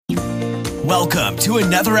Welcome to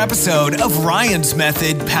another episode of Ryan's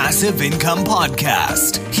Method Passive Income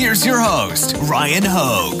Podcast. Here's your host, Ryan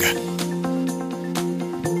Hogue.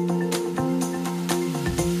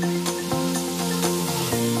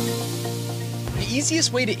 The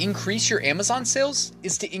easiest way to increase your Amazon sales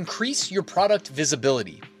is to increase your product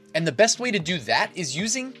visibility. And the best way to do that is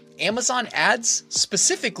using Amazon ads.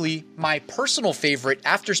 Specifically, my personal favorite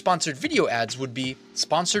after sponsored video ads would be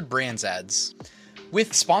sponsored brands ads.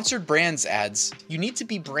 With sponsored brands ads, you need to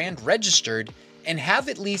be brand registered and have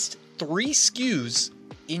at least 3 SKUs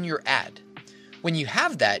in your ad. When you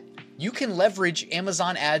have that, you can leverage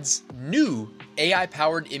Amazon ads' new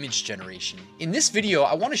AI-powered image generation. In this video,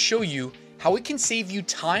 I want to show you how it can save you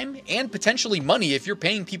time and potentially money if you're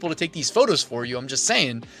paying people to take these photos for you. I'm just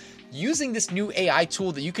saying, using this new AI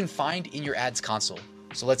tool that you can find in your ads console.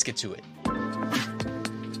 So let's get to it.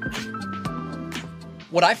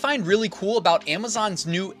 What I find really cool about Amazon's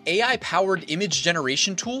new AI-powered image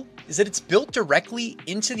generation tool is that it's built directly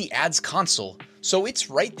into the ads console, so it's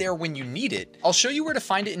right there when you need it. I'll show you where to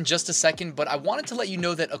find it in just a second, but I wanted to let you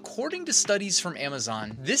know that according to studies from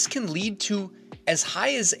Amazon, this can lead to as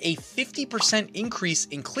high as a 50% increase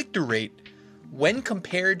in click-through rate when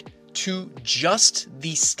compared to just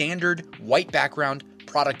the standard white background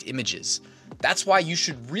product images. That's why you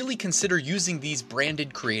should really consider using these branded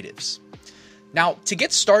creatives. Now, to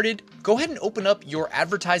get started, go ahead and open up your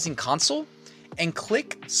advertising console and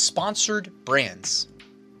click Sponsored Brands.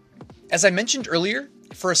 As I mentioned earlier,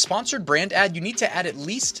 for a sponsored brand ad, you need to add at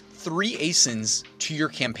least 3 ASINs to your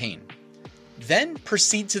campaign. Then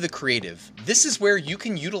proceed to the creative. This is where you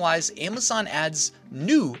can utilize Amazon Ads'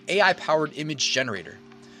 new AI-powered image generator.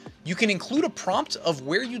 You can include a prompt of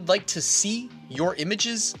where you'd like to see your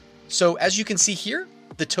images. So as you can see here,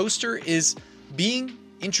 the toaster is being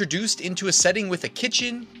introduced into a setting with a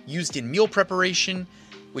kitchen used in meal preparation,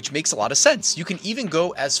 which makes a lot of sense. You can even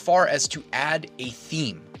go as far as to add a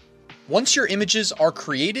theme. Once your images are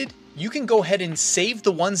created, you can go ahead and save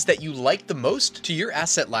the ones that you like the most to your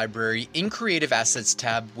asset library in Creative Assets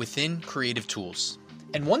tab within Creative Tools.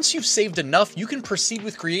 And once you've saved enough, you can proceed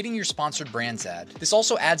with creating your sponsored brands ad. This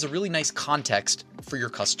also adds a really nice context for your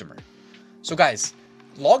customer. So guys,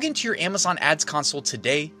 log into your Amazon Ads console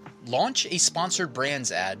today, launch a sponsored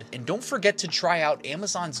brands ad, and don't forget to try out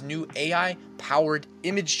Amazon's new AI-powered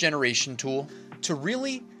image generation tool to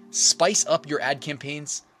really spice up your ad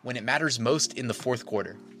campaigns when it matters most in the fourth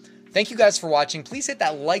quarter. Thank you guys for watching. Please hit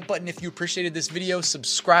that like button if you appreciated this video.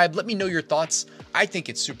 Subscribe. Let me know your thoughts. I think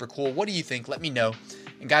it's super cool. What do you think? Let me know.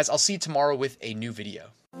 And guys, I'll see you tomorrow with a new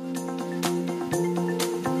video.